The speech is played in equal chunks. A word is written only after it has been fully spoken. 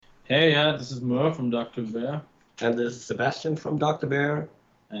Hey, yeah, this is Mur from Dr. Bear, And this is Sebastian from Dr. Bear.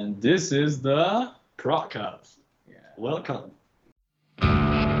 and this is the Procast. yeah. Welcome.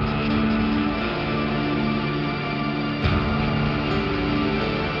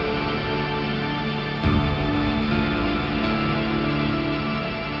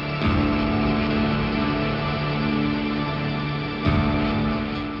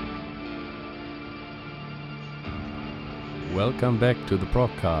 Welcome back to the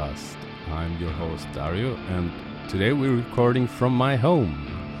Procast. I'm your host Dario, and today we're recording from my home.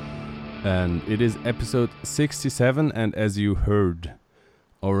 And it is episode 67, and as you heard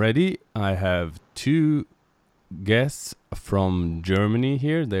already, I have two guests from Germany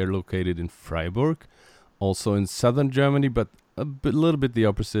here. They're located in Freiburg, also in southern Germany, but little bit the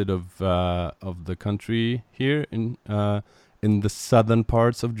opposite of the country here in the southern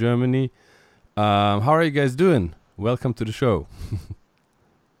parts of Germany. How are you guys doing? Welcome to the show.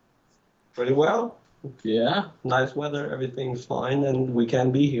 Pretty well. Yeah, Nice weather, everything's fine, and we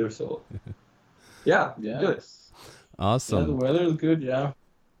can be here, so. Yeah, yeah. good. Yeah, the Awesome. weather is good, yeah.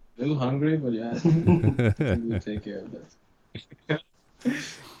 A little hungry, but yeah, I think we'll take care of that.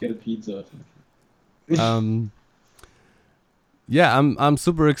 Get a pizza. Yeah, I'm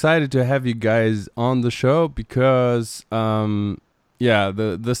super excited to have you guys on the show because yeah,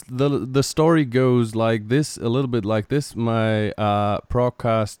 the story goes like this, a little bit like this. My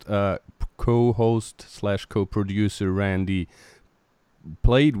Procast co-host / co-producer Randy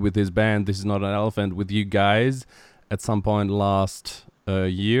played with his band This Is Not an Elephant with you guys at some point last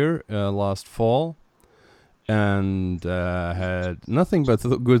year, last fall, and had nothing but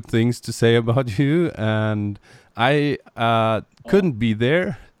good things to say about you. And I couldn't be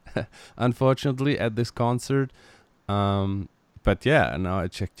there, unfortunately, at this concert. But yeah, now I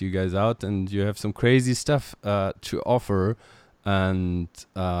checked you guys out, and you have some crazy stuff to offer. And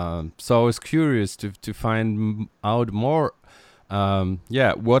so I was curious to find out more.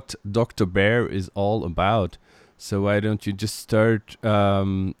 What Dr. Bear is all about. So why don't you just start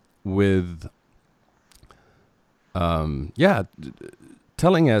with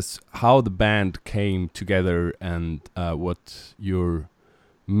telling us how the band came together and what your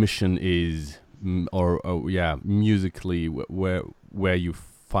mission is, musically, where you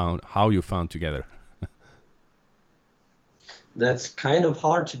found, how you found together. That's kind of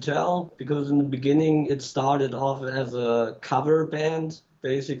hard to tell because in the beginning it started off as a cover band.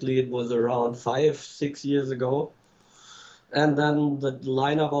 Basically, it was around 5-6 years ago. And then the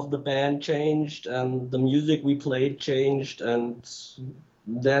lineup of the band changed and the music we played changed. And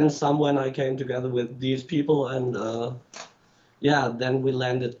then somewhen I came together with these people and then we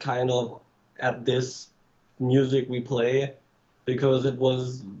landed kind of at this music we play because it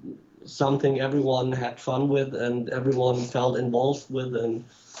was something everyone had fun with and everyone felt involved with, and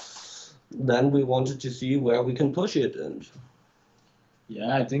then we wanted to see where we can push it. And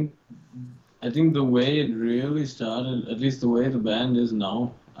Yeah, I think the way it really started, at least the way the band is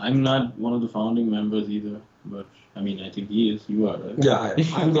now. I'm not one of the founding members either, but I mean, I think he is. You are, right? yeah,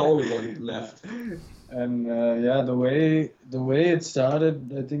 I'm the only one left. And the way it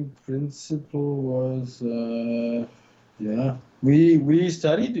started, I think principle was we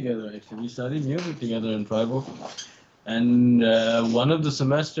studied together actually. We studied music together in Freiburg, and one of the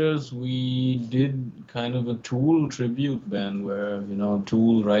semesters we did kind of a Tool tribute band where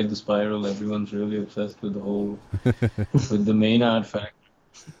Tool, Ride the Spiral. Everyone's really obsessed with the whole with the Maynard fact.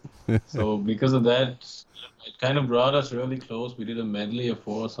 So because of that, it kind of brought us really close. We did a medley of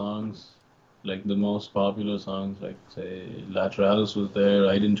 4 songs. Like the most popular songs, like say Lateralus was there,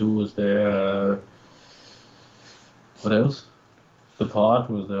 Iden 2 was there. What else? The Part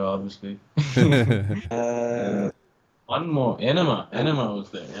was there, obviously. One more, Enema was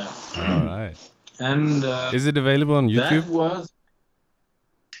there, yeah. All right. And is it available on YouTube?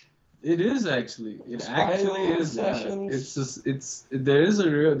 It is actually. It actually is. Sessions. There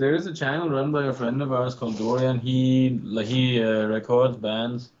is a channel run by a friend of ours called Dorian. He records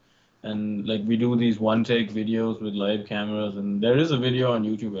bands. And like we do these one-take videos with live cameras, and there is a video on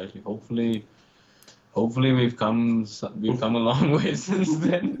YouTube actually. Hopefully we've come a long way since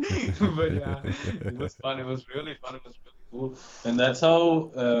then. But yeah, it was fun. It was really fun. It was really cool. And that's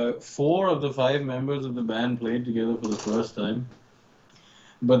how 4 of the 5 members of the band played together for the first time.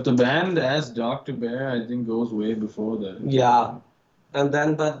 But the band as Dr. Bear, I think, goes way before that. Yeah.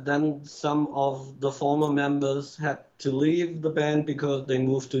 But then some of the former members had to leave the band because they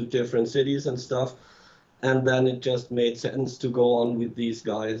moved to different cities and stuff. And then it just made sense to go on with these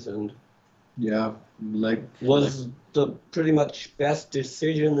guys. And Yeah, like Was the pretty much best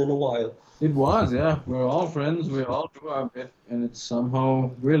decision in a while. it was. Yeah, we're all friends. We all do our bit, and it's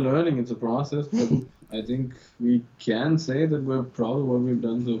somehow we're learning. It's a process, but I think we can say that we're proud of what we've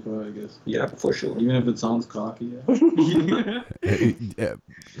done so far. I guess, Yeah, for sure. even if it sounds cocky. Yeah.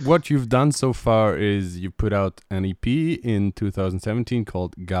 What you've done so far is you put out an EP in 2017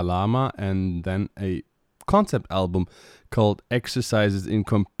 called Galama, and then a concept album called Exercises in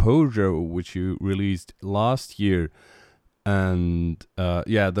Composure, which you released last year. And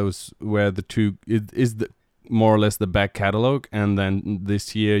those were the two. It is the more or less the back catalog, and then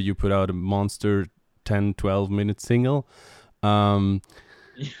this year you put out a monster 10-12 minute single.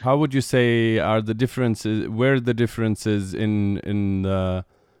 How would you say are the differences? Where are the differences in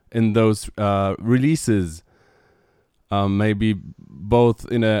those releases? Maybe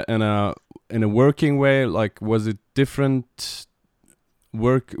both in a working way. Like, was it different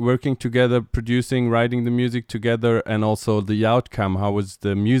working together, producing, writing the music together, and also the outcome? How was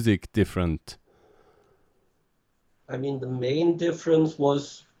the music different? I mean, the main difference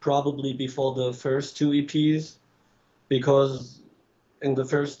was probably before the first two EPs, because in the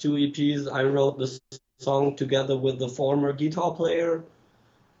first two EPs, I wrote the song together with the former guitar player,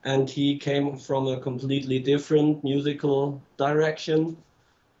 and he came from a completely different musical direction.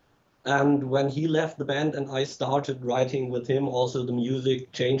 And when he left the band and I started writing with him, also the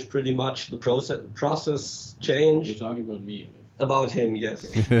music changed pretty much. The process You're changed. talking about me. About him, yes,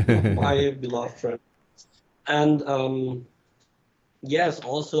 my beloved friend. And yes,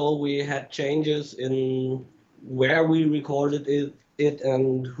 also we had changes in where we recorded it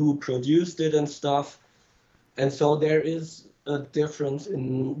and who produced it and stuff. And so there is a difference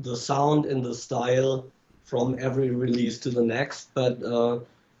in the sound and the style from every release to the next. But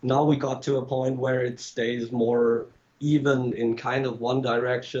now we got to a point where it stays more even in kind of one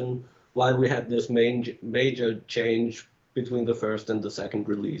direction, while we had this major change between the first and the second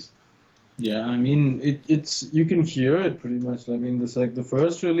release. Yeah, I mean it's you can hear it pretty much. I mean, this like the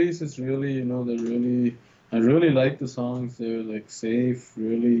first release is really, I really like the songs. They're like safe,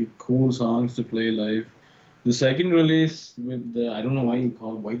 really cool songs to play live. The second release with the, I don't know why do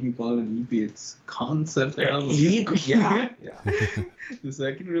you call it an EP? It's concept album. Yeah, yeah. The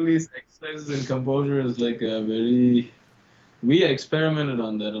second release, Exercises in Composure, is like a very, we experimented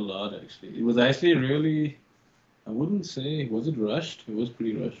on that a lot actually. It was actually really, I wouldn't say, was it rushed? It was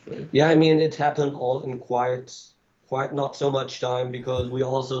pretty rushed, right? Yeah, I mean, it happened all in quite not so much time, because we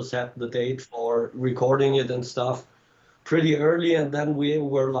also set the date for recording it and stuff pretty early, and then we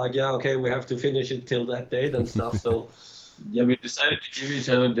were like, yeah, okay, we have to finish it till that date and stuff. So Yeah, we decided to give each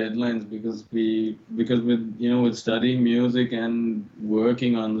other deadlines because with studying music and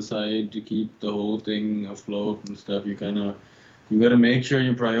working on the side to keep the whole thing afloat and stuff, you got to make sure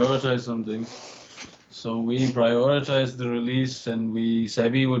you prioritize something. So we prioritized the release, and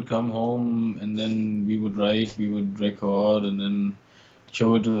Sebi would come home, and then we would write, we would record, and then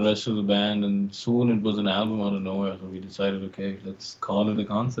show it to the rest of the band, and soon it was an album out of nowhere. So we decided, okay, let's call it a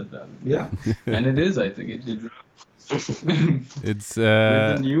concept album. yeah. And it is, I think it did. It's With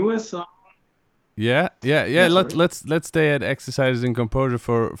the newest song. Yeah. That's Let's stay at Exercises in Composure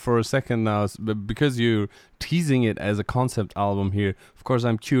for a second now, because you're teasing it as a concept album here. Of course,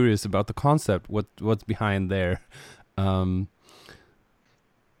 I'm curious about the concept. What's behind there?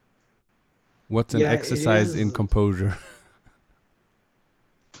 What's an Yeah, it exercise in is. composure?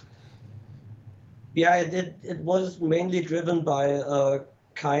 Yeah, it was mainly driven by a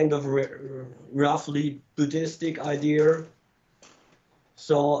kind of roughly Buddhistic idea.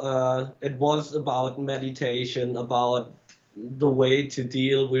 So it was about meditation, about the way to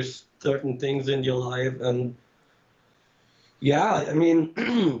deal with certain things in your life. And yeah, I mean,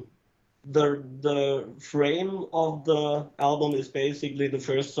 the frame of the album is basically the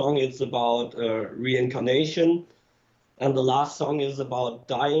first song. It's about reincarnation, and the last song is about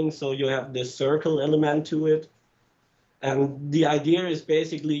dying. So you have this circle element to it. And the idea is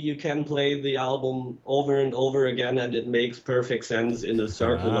basically you can play the album over and over again, and it makes perfect sense in a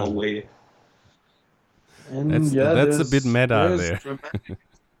circular way. And That's a bit meta there.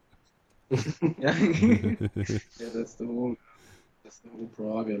 Yeah. Yeah, that's the whole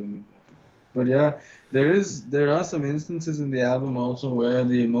prog element. But yeah, there are some instances in the album also where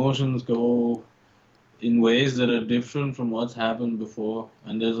the emotions go in ways that are different from what's happened before,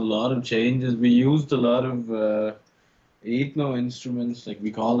 and there's a lot of changes. We used a lot of ethno instruments, like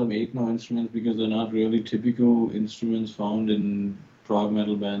we call them ethno instruments because they're not really typical instruments found in prog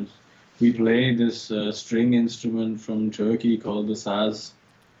metal bands. We play this string instrument from Turkey called the saz,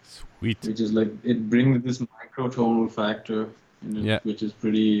 Sweet. which is like, it brings this microtonal factor in it, Yeah. which is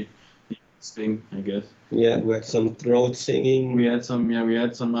pretty. sing, I guess. Yeah, with some throat singing. We had some.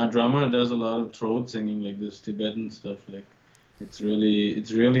 Our drummer does a lot of throat singing, like this Tibetan stuff. Like, it's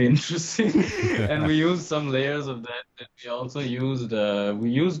really interesting. And we used some layers of that. And we also used the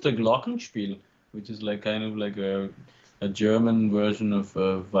Glockenspiel, which is like kind of like a German version of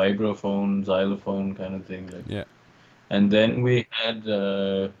a vibraphone, xylophone kind of thing. Like, Yeah. and then we had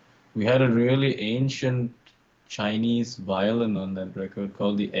a really ancient Chinese violin on that record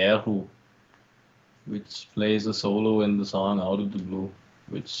called the Erhu, which plays a solo in the song Out of the Blue,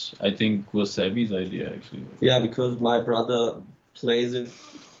 which I think was Sebi's idea actually. Yeah, because my brother plays it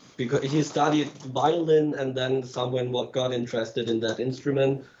because he studied violin and then someone got interested in that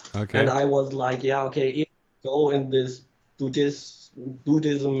instrument. Okay. And I was like, yeah, okay, if you go in this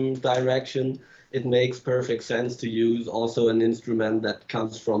Buddhism direction, it makes perfect sense to use also an instrument that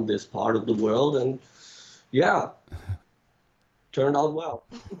comes from this part of the world. And yeah, turned out well.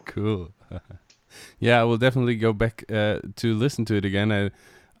 Cool. Yeah, I will definitely go back to listen to it again.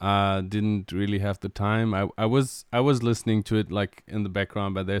 I didn't really have the time. I was listening to it like in the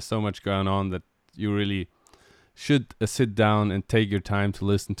background, but there's so much going on that you really should sit down and take your time to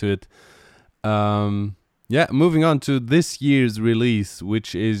listen to it. Yeah, moving on to this year's release,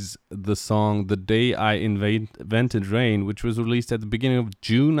 which is the song "The Day I Invented Rain," which was released at the beginning of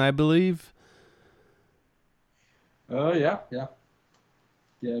June, I believe. Yeah,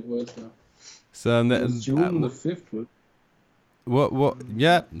 it was. So It was June the 5th. What?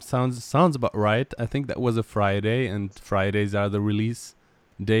 Yeah, sounds about right. I think that was a Friday, and Fridays are the release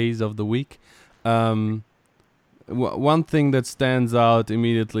days of the week. One thing that stands out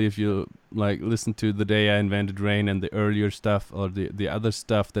immediately if you like listen to "The Day I Invented Rain" and the earlier stuff or the other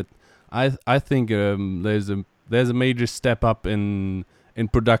stuff, that I think there's a major step up in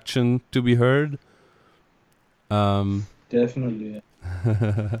production to be heard. Definitely.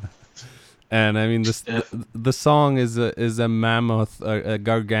 Yeah. And I mean the song is a mammoth, a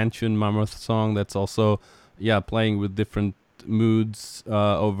gargantuan mammoth song that's also playing with different moods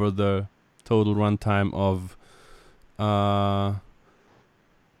over the total runtime of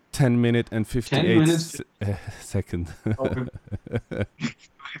 10 minutes and 58 seconds.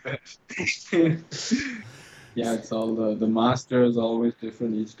 Yeah, it's all the master is always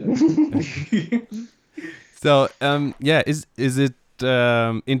different each time. So is it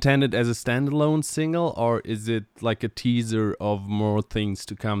intended as a standalone single, or is it like a teaser of more things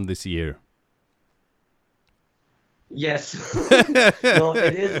to come this year? Yes. No,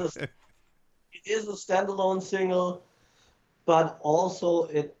 it is a standalone single, but also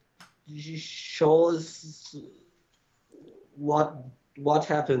it shows what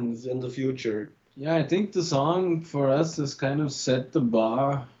happens in the future. Yeah, I think the song for us has kind of set the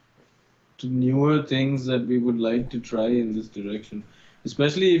bar to newer things that we would like to try in this direction.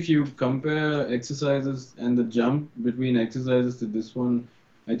 Especially if you compare Exercises and the jump between Exercises to this one,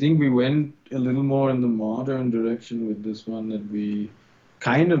 I think we went a little more in the modern direction with this one that we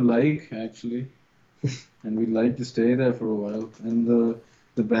kind of like, actually. And we'd like to stay there for a while. And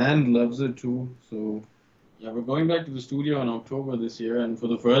the band loves it too. So yeah, we're going back to the studio in October this year, and for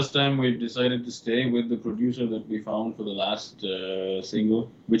the first time we've decided to stay with the producer that we found for the last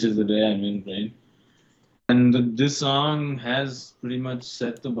single, which is "The Day I Invented Rain." And this song has pretty much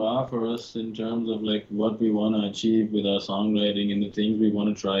set the bar for us in terms of like what we want to achieve with our songwriting and the things we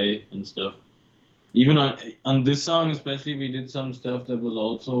want to try and stuff. Even on this song especially, we did some stuff that was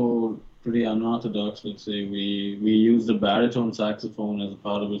also pretty unorthodox. Let's say we used a baritone saxophone as a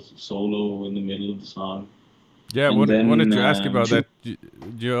part of a solo in the middle of the song. Yeah, wanted to ask about that.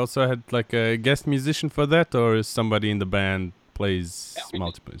 You also had like a guest musician for that, or is somebody in the band plays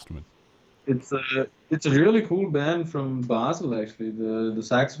multiple instruments? It's a really cool band from Basel, actually. The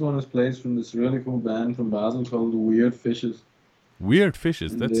saxophonist plays from this really cool band from Basel called the Weird Fishes. Weird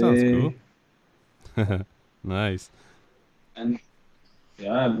Fishes, that sounds cool. Nice. And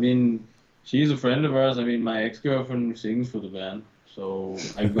yeah, I mean, she's a friend of ours. I mean, my ex-girlfriend sings for the band, so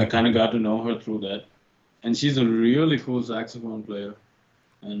I kind of got to know her through that. And she's a really cool saxophone player.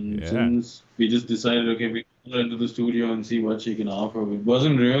 And since we just decided, okay, we go into the studio and see what she can offer. It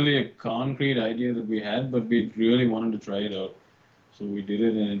wasn't really a concrete idea that we had, but we really wanted to try it out. So we did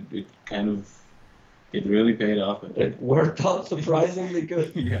it, and it really paid off. It worked out surprisingly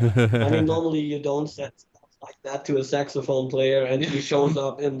good. Yeah. I mean, normally you don't set stuff like that to a saxophone player, and he shows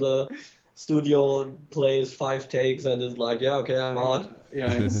up in the studio, plays 5 takes, and is like, yeah, okay, I'm on.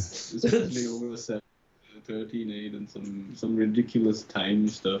 Yeah, it's especially over 13/8 and some ridiculous time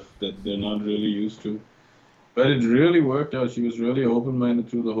stuff that they're not really used to. But it really worked out. She was really open-minded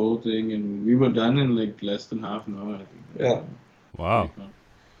through the whole thing, and we were done in like less than half an hour, I think. Yeah. Wow.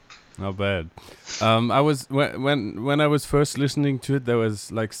 Not bad. I was when I was first listening to it, there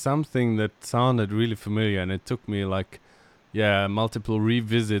was like something that sounded really familiar, and it took me like, yeah, multiple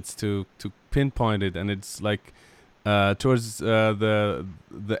revisits to pinpoint it, and it's like towards the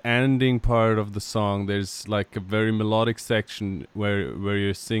ending part of the song. There's like a very melodic section where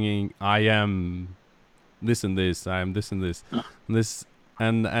you're singing, "I am this and this, I am this and this, and this,"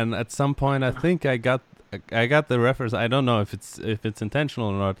 and at some point I think I got the reference. I don't know if it's intentional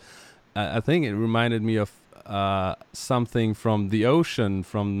or not. I think it reminded me of something from the ocean,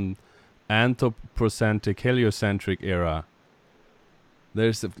 from anthropocentric, heliocentric era.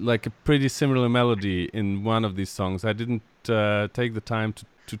 There's like a pretty similar melody in one of these songs. I didn't take the time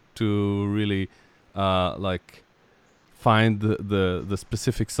to really like find the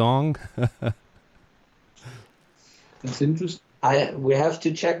specific song. That's interesting. We have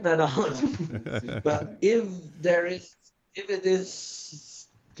to check that out. But if it is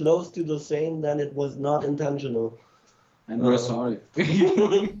close to the same, then it was not intentional. And we're sorry.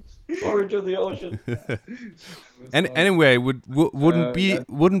 Sorry to the ocean. And anyway, wouldn't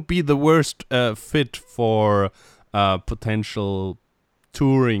be the worst fit for potential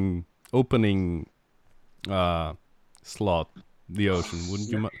touring opening slot. The ocean,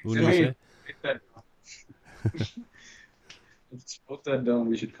 wouldn't you say? Let's put that down.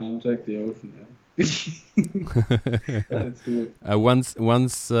 We should contact the ocean. Yeah. Let's do it.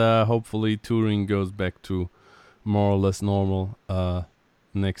 Once hopefully touring goes back to more or less normal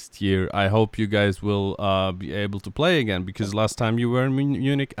next year, I hope you guys will be able to play again, because last time you were in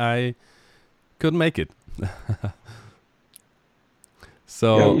Munich, I couldn't make it.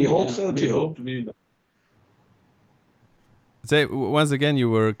 So Yeah, we hope so We too. hope to be back. say once again, you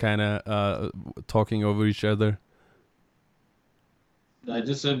were kind of talking over each other. I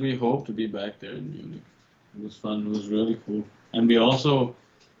just said we hope to be back there in Munich. It was fun. It was really cool. And we also,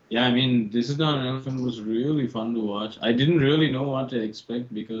 yeah, I mean, This Is Not an Elephant was really fun to watch. I didn't really know what to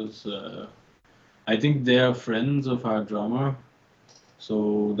expect because I think they are friends of our drummer.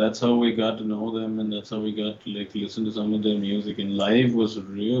 So that's how we got to know them, and that's how we got to like listen to some of their music. And live was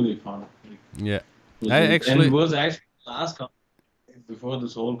really fun. Yeah, And it was actually the last concert before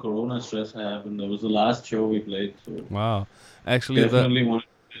this whole Corona stress happened. That was the last show we played. So wow. Actually, definitely want to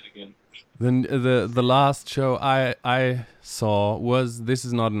play it again. the last show I saw was This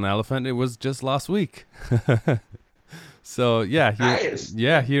Is Not an Elephant. It was just last week. So yeah, Nice.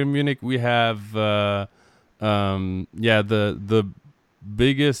 here in Munich we have the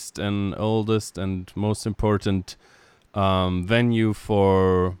biggest and oldest and most important venue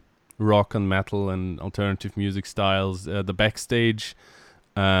for rock and metal and alternative music styles, the Backstage.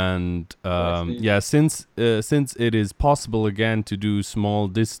 And since it is possible again to do small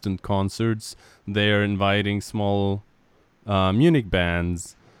distant concerts, they are inviting small Munich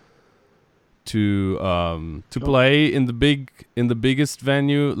bands to play in the biggest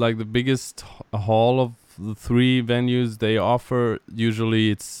venue, like the biggest hall of the three venues they offer.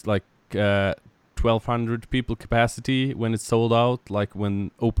 Usually it's like 1,200 people capacity when it's sold out, like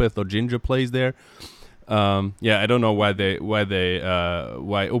when Opeth or Ginger plays there. I don't know why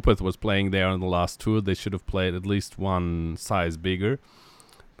Opeth was playing there on the last tour. They should have played at least one size bigger,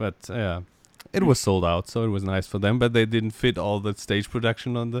 but it was sold out, so it was nice for them. But they didn't fit all the stage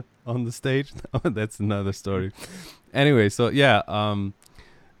production on the stage. That's another story. Anyway, so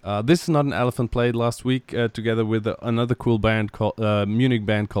This Is Not an Elephant played last week together with another cool band called Munich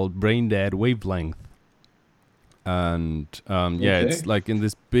band called Brain Dead Wavelength. And it's like in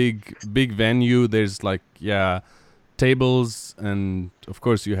this big venue. There's like tables, and of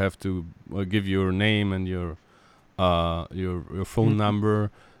course you have to give your name and your phone number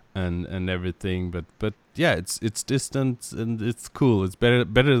and everything. But yeah, it's distant and it's cool. It's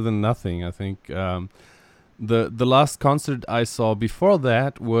better than nothing, I think. The last concert I saw before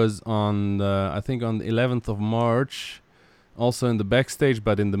that was on I think on the 11th of March, also in the Backstage,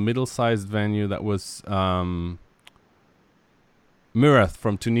 but in the middle-sized venue. That was Murath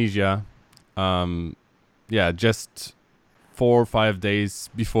from Tunisia. Just 4 or 5 days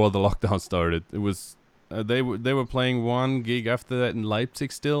before the lockdown started. It was they were playing one gig after that in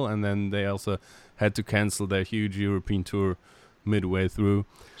Leipzig still, and then they also had to cancel their huge European tour midway through.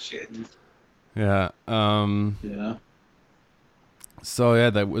 Shit. Yeah. Yeah.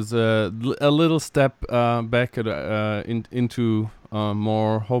 So that was a little step back into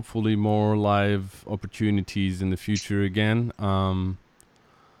hopefully more live opportunities in the future again. I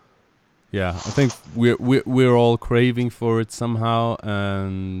think we're all craving for it somehow,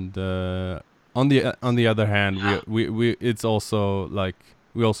 and on the other hand, we it's also like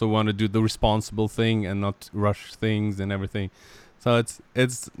we also want to do the responsible thing and not rush things and everything. So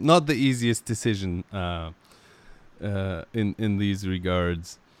it's not the easiest decision in these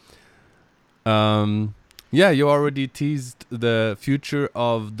regards. Yeah, you already teased the future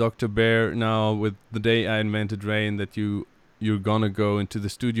of Dr. Bear now with The Day I Invented Rain, that you're gonna go into the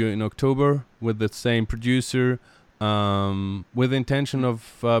studio in October with the same producer, with the intention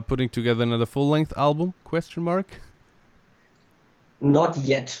of putting together another full-length album? Question mark. Not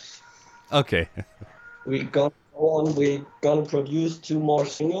yet. Okay. We're gonna produce 2 more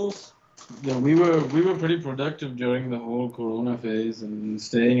singles. Yeah, we were pretty productive during the whole Corona phase and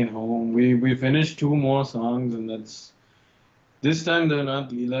staying at home. We finished 2 more songs, and that's this time they're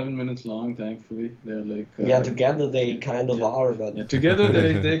not 11 minutes long. Thankfully, they're like Together they kind of are, but together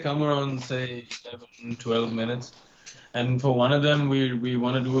they come around say 11, 12 minutes. And for one of them, we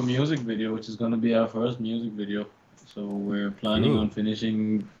want to do a music video, which is going to be our first music video. So we're planning on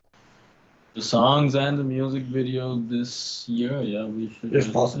finishing the songs and the music video this year. Yeah, we should.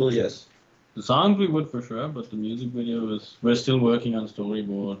 if possible, yes. The songs we would for sure, but the music video we're still working on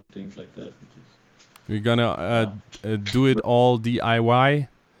storyboard, things like that. You're gonna do it all DIY?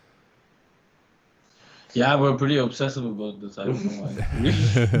 Yeah, we're pretty obsessive about this. I don't know why.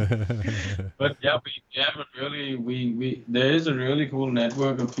 But yeah, we have a really there is a really cool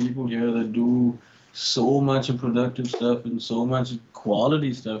network of people here that do so much of productive stuff and so much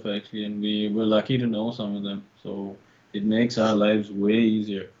quality stuff actually, and we're lucky to know some of them. So it makes our lives way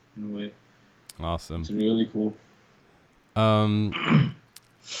easier in a way. Awesome. It's really cool.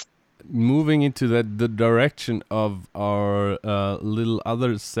 Moving into the direction of our little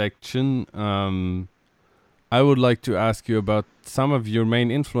other section, I would like to ask you about some of your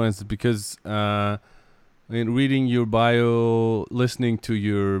main influences, because in reading your bio, listening to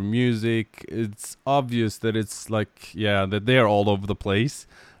your music, it's obvious that it's like, that they're all over the place.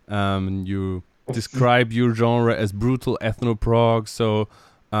 You describe your genre as brutal ethno-prog, so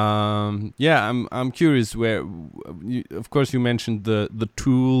I'm curious where, of course you mentioned the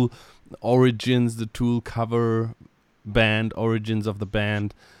Tool origins, the Tool cover band origins of the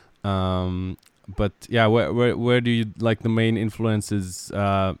band, but yeah, where do you like the main influences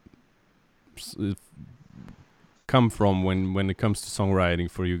come from when it comes to songwriting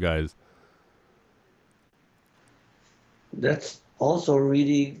for you guys? That's also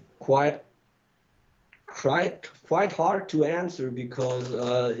really quite hard to answer, because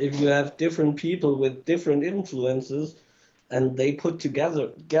if you have different people with different influences and they put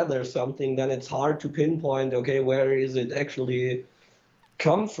together something, then it's hard to pinpoint, okay, where is it actually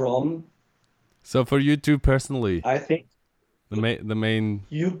come from. So for you two personally, I think the main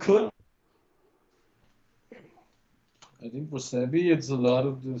you could. I think for Sebi, it's a lot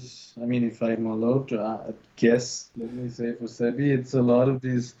of this. I mean, if I'm allowed to guess, let me say for Sebi, it's a lot of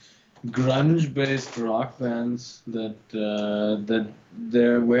these grunge-based rock bands that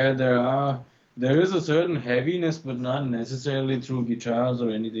there is a certain heaviness, but not necessarily through guitars or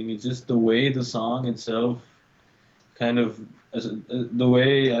anything. It's just the way the song itself, kind of the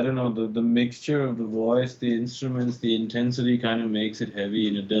way, I don't know, the mixture of the voice, the instruments, the intensity kind of makes it heavy,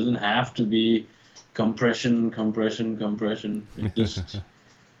 and it doesn't have to be compression. It just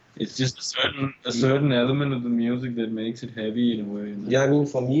it's just a certain element of the music that makes it heavy in a way. Yeah, I mean,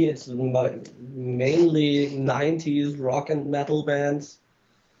 for me, it's mainly 90s rock and metal bands.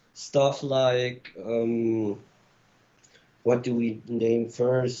 Stuff like, what do we name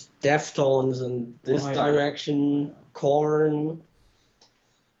first? Deftones and this direction, Korn.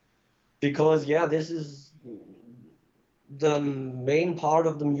 Because, this is the main part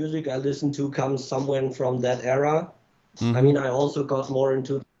of the music I listen to comes somewhere from that era. Mm-hmm. I mean, I also got more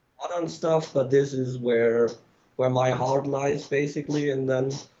into modern stuff, but this is where my heart lies basically. And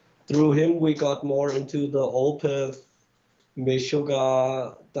then through him we got more into the Opeth,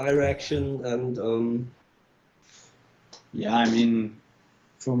 Meshuggah direction, and I mean,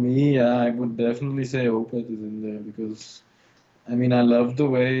 for me, I would definitely say Opeth is in there, because I mean, I love the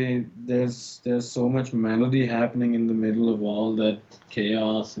way there's so much melody happening in the middle of all that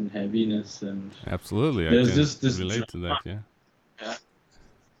chaos and heaviness, and absolutely, there's I can this relate drama. to that. Yeah.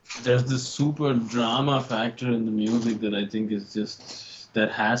 There's this super drama factor in the music that I think is just, that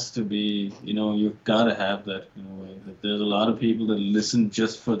has to be, you've got to have that in a way. That there's a lot of people that listen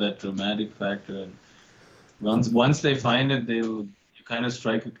just for that dramatic factor, and once they find it, you kind of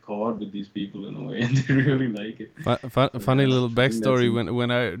strike a chord with these people in a way, and they really like it. Funny little backstory.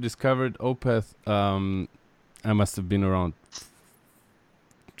 When I discovered Opeth, I must have been around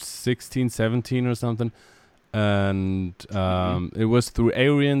 16, 17 or something. And it was through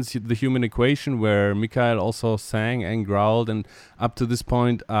Arians, The Human Equation, where Mikael also sang and growled. And up to this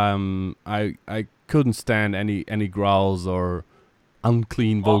point, I couldn't stand any growls or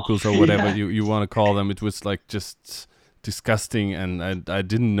unclean vocals or whatever yeah. you want to call them. It was like just disgusting, and I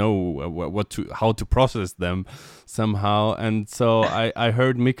didn't know how to process them somehow. And so I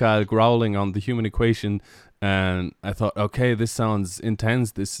heard Mikael growling on The Human Equation, and I thought, okay, this sounds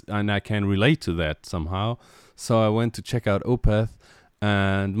intense, and I can relate to that somehow. So I went to check out Opeth,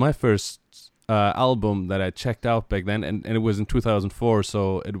 and my first album that I checked out back then, and it was in 2004,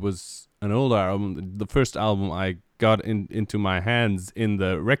 so it was an older album. The first album I got into my hands in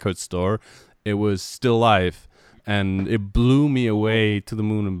the record store, it was Still Life, and it blew me away to the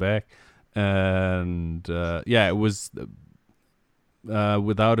moon and back. And yeah, it was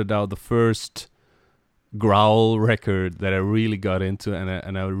without a doubt the first growl record that I really got into,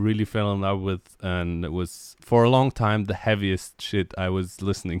 and I really fell in love with, and it was for a long time the heaviest shit I was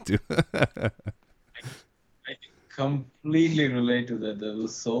listening to. I completely relate to that. That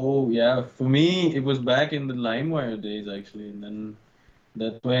was so, yeah. For me, it was back in the LimeWire days actually, and then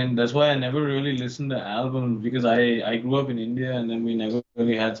that's why I never really listened to albums, because I grew up in India, and then we never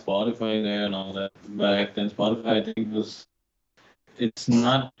really had Spotify there and all that. Back then, Spotify I think it's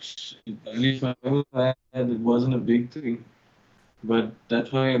not, at least when I was back, it wasn't a big thing. But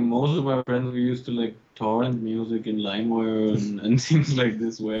that's why most of our friends, we used to like torrent music in LimeWire and things like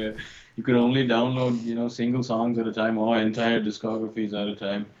this, where you could only download, single songs at a time or entire discographies at a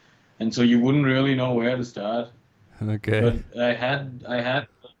time. And so you wouldn't really know where to start. Okay. But I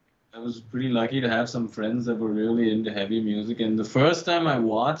was pretty lucky to have some friends that were really into heavy music. And the first time I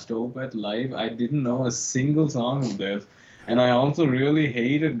watched Opeth live, I didn't know a single song of theirs. And I also really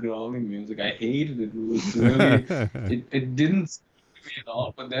hated growling music. I hated it. It was really, it didn't speak to me at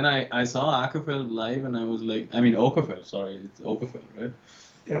all. But then I saw Åkerfeldt live, and I was like, I mean, Åkerfeldt, sorry, it's Åkerfeldt, right?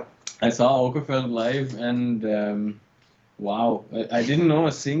 Yeah. I saw Åkerfeldt live, and wow, I didn't know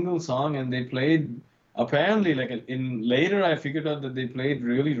a single song, and they played, apparently, like later I figured out that they played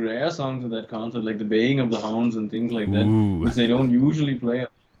really rare songs at that concert, like The Baying of the Hounds and things like that, which they don't usually play.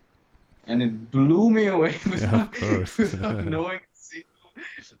 And it blew me away without knowing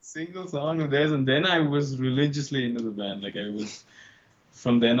a single song of theirs. And then I was religiously into the band. Like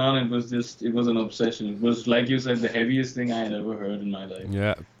from then on, it was an obsession. It was, like you said, the heaviest thing I had ever heard in my life.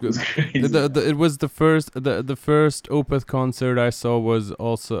 Yeah, it was crazy. It was the first Opeth concert I saw was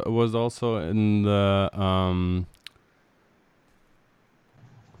also in the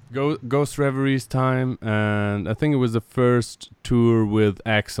Ghost Reveries time, and I think it was the first tour with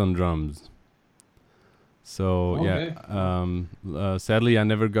Axe on drums. So okay. Yeah, sadly I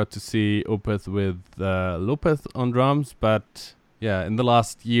never got to see Opeth with Lopeth on drums, but yeah, in the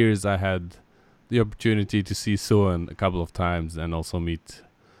last years I had the opportunity to see Soen a couple of times, and also meet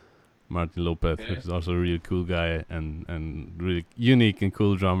Martin Lopeth, who's also a really cool guy and really unique and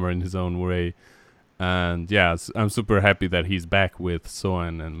cool drummer in his own way. And yeah, I'm super happy that he's back with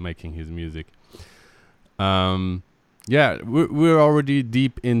Soen and making his music. Yeah, we're already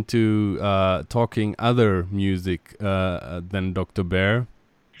deep into talking other music than Dr. Bear.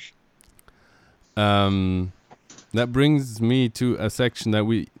 That brings me to a section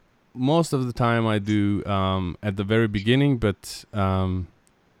that most of the time I do at the very beginning, but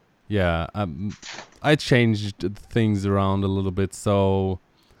yeah, I changed things around a little bit, so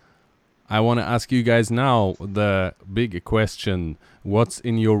I want to ask you guys now the big question: what's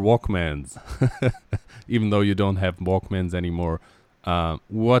in your Walkmans? Even though you don't have Walkmans anymore,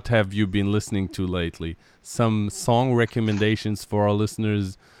 what have you been listening to lately? Some song recommendations for our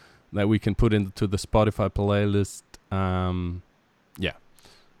listeners that we can put into the Spotify playlist. Yeah.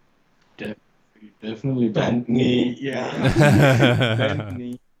 Definitely Bent Knee, yeah. Bent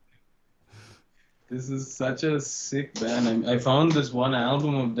Knee. This is such a sick band. I found this one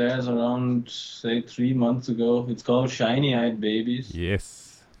album of theirs around, say, 3 months ago. It's called Shiny Eyed Babies.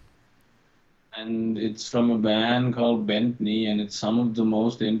 Yes. And it's from a band called Bent Knee, and it's some of the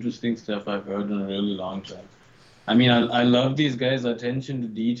most interesting stuff I've heard in a really long time. I mean, I love these guys' attention to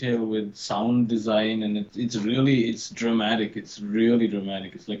detail with sound design, and it's dramatic. It's really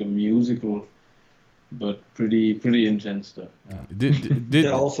dramatic. It's like a musical, but pretty intense stuff. Yeah.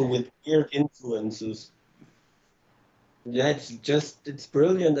 They're also with weird influences. Yeah, it's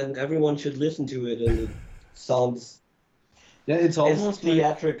brilliant, and everyone should listen to it. And it sounds It's almost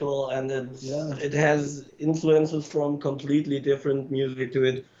theatrical, and it has influences from completely different music to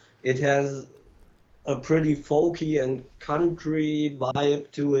it. It has a pretty folky and country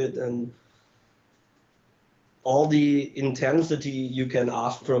vibe to it, and all the intensity you can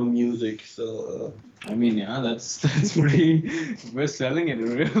ask from music. So I mean, yeah, that's pretty. We're selling it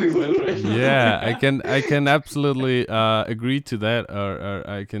really well right now. Yeah, I can absolutely agree to that, or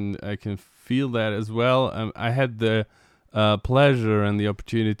I can feel that as well. I had the pleasure and the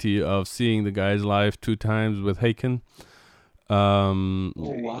opportunity of seeing the guys live 2 times with Haken. Oh,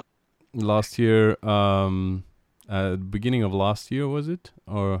 wow. Last year, beginning of last year, was it?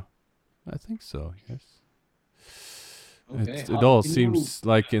 Or I think so. Yes. Okay. It all seems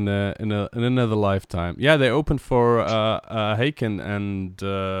like in another lifetime. Yeah, they opened for Haken, and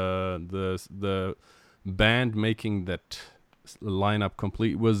the band making that lineup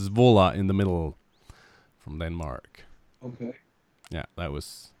complete was Vola in the middle from Denmark. Okay. Yeah, that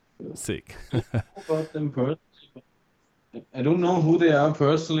was sick. About them personally. I don't know who they are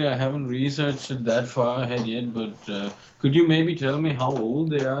personally. I haven't researched it that far ahead yet, but could you maybe tell me how old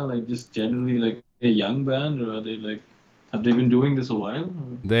they are? Like, just generally, like a young band, or are they like, have they been doing this a while?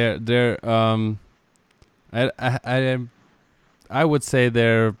 They're I would say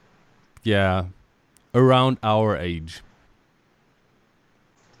they're around our age.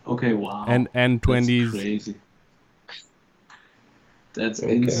 Okay, wow. And That's 20s crazy. That's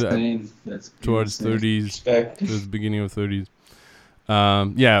Okay. insane. That's towards insane. 30s, Respect. towards the beginning of 30s.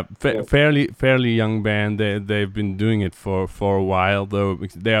 Yeah. Fairly young band. They've been doing it for a while though.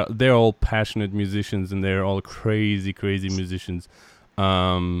 They're all passionate musicians, and they're all crazy musicians.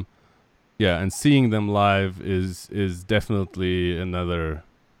 And seeing them live is definitely another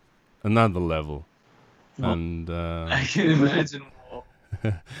level. Oh. And I can imagine.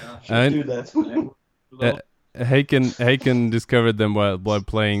 and Do that. Haken discovered them while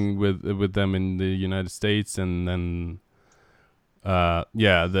playing with them in the United States, and then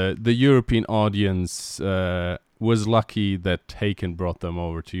the European audience was lucky that Haken brought them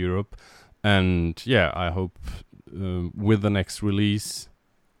over to Europe, and I hope with the next release,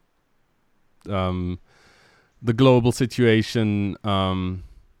 the global situation,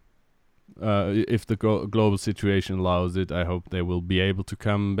 if the global situation allows it, I hope they will be able to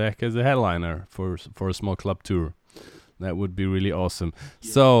come back as a headliner for a small club tour. That would be really awesome.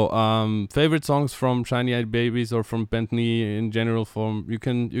 Yeah. So, favorite songs from Shiny Eyed Babies or from Bent Knee in general form? We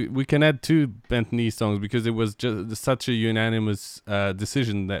can add 2 Bent Knee songs, because it was just such a unanimous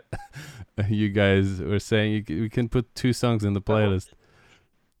decision that you guys were saying we can put 2 songs in the playlist.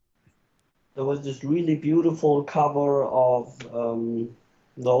 There was this really beautiful cover of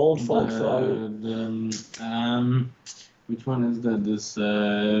the old folk song. Which one is that? This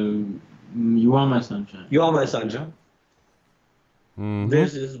You Are My Sunshine. You Are My Sunshine. Mm-hmm.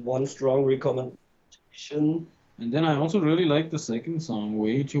 This is one strong recommendation. And then I also really like the second song,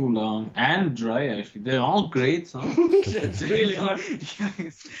 Way Too Long, and Dry, actually. They're all great songs. It's really hard.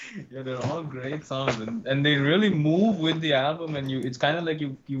 Yeah, they're all great songs. And they really move with the album, and it's kind of like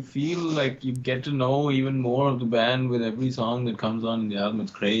you feel like you get to know even more of the band with every song that comes on in the album.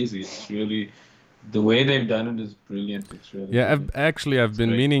 It's crazy. It's really, the way they've done it is brilliant. It's really I've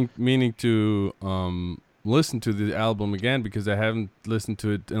been meaning to listen to the album again, because I haven't listened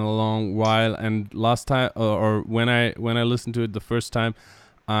to it in a long while, and last time or when I listened to it the first time,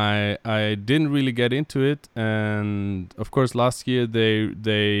 I didn't really get into it, and of course last year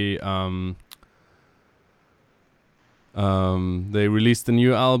they released a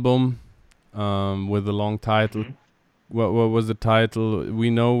new album with a long title. Mm-hmm. What was the title?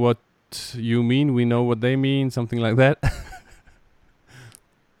 We Know What You Mean, We Know What They Mean, something like that.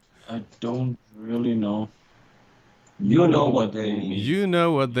 I don't really know. You know what they mean. You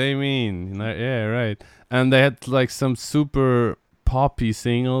know what they mean. Yeah, right. And they had like some super poppy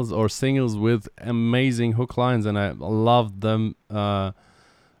singles with amazing hook lines, and I loved them. But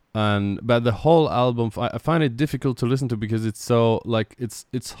the whole album, I find it difficult to listen to, because it's so like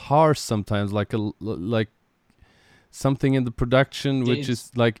it's harsh sometimes, like something in the production which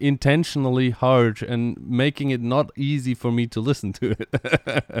is like intentionally harsh and making it not easy for me to listen to it.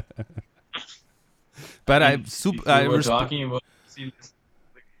 But talking about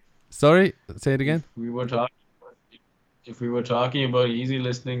Sorry, say it again. If we were talking about easy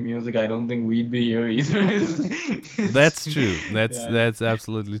listening music, I don't think we'd be here either. That's true. That's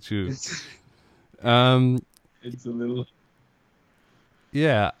absolutely true. It's a little.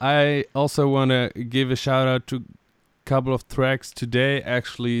 Yeah, I also want to give a shout out to a couple of tracks today.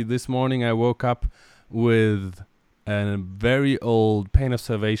 Actually, this morning I woke up with a very old Pain of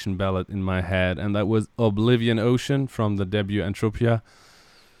Salvation ballad in my head, and that was Oblivion Ocean from the debut Entropia.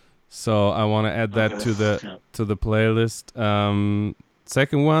 So I want to add that to the playlist.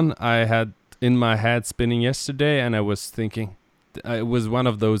 Second one I had in my head spinning yesterday, and I was thinking, it was one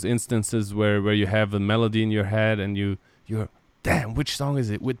of those instances where you have a melody in your head and you're damn, which song is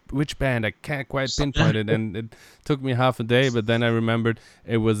it? Which band? I can't quite pinpoint it, and it took me half a day, but then I remembered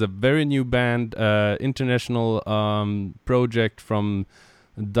it was a very new band, international project from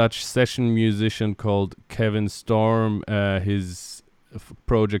Dutch session musician called Kevin Storm. His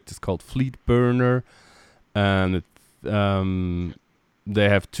project is called Fleet Burner, and they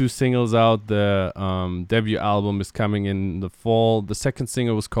have 2 singles out. The debut album is coming in the fall. The second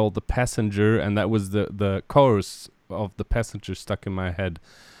single was called The Passenger, and that was the chorus of The Passenger stuck in my head.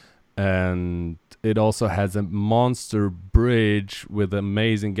 And it also has a monster bridge with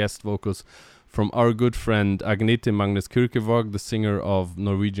amazing guest vocals from our good friend Agnete Magnus Kirkevåg, the singer of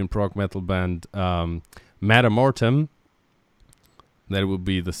Norwegian prog metal band Madam Mortem. That would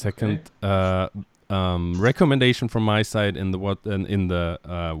be the second recommendation from my side in the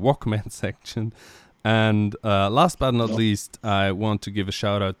Walkman section. And last but not least, I want to give a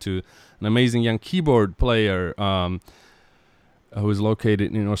shout out to an amazing young keyboard player who is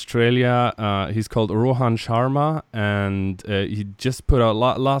located in Australia. He's called Rohan Sharma, and he just put out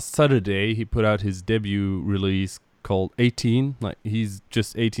last Saturday. He put out his debut release called 18. Like, he's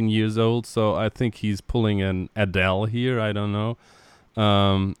just 18 years old, so I think he's pulling an Adele here. I don't know.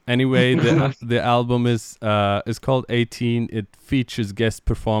 Anyway, the album is called 18. It features guest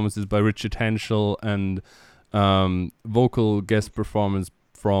performances by Richard Henschel and vocal guest performance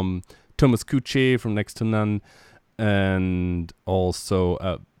from Thomas Kuche from Next to None, and also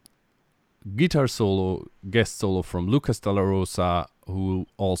a guitar solo, guest solo from Lucas Dalla Rosa, who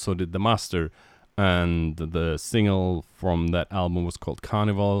also did the master. And the single from that album was called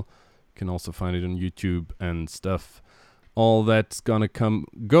Carnival. You can also find it on YouTube and stuff. All that's gonna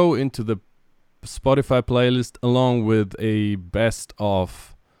go into the Spotify playlist, along with a best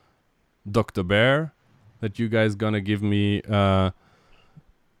of Dr. Bear that you guys gonna give me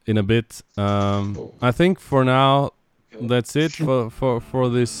in a bit. I think for now that's it for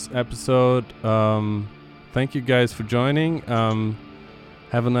this episode. Thank you guys for joining.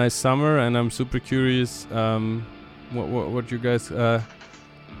 Have a nice summer, and I'm super curious what you guys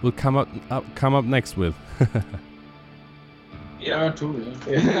will come up next with. Yeah, too.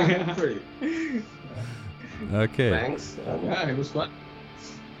 Yeah. Pretty. Okay. Thanks. Yeah, it was fun.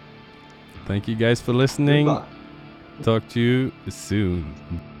 Thank you guys for listening. Goodbye. Talk to you soon.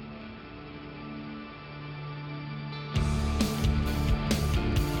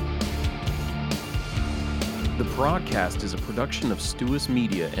 The Broadcast is a production of Stuus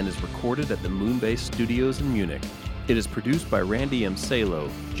Media and is recorded at the Moonbase Studios in Munich. It is produced by Randy M. Salo,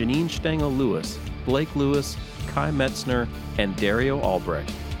 Janine Stengel-Lewis, Blake Lewis, Kai Metzner, and Dario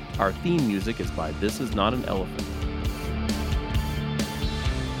Albrecht. Our theme music is by This Is Not an Elephant.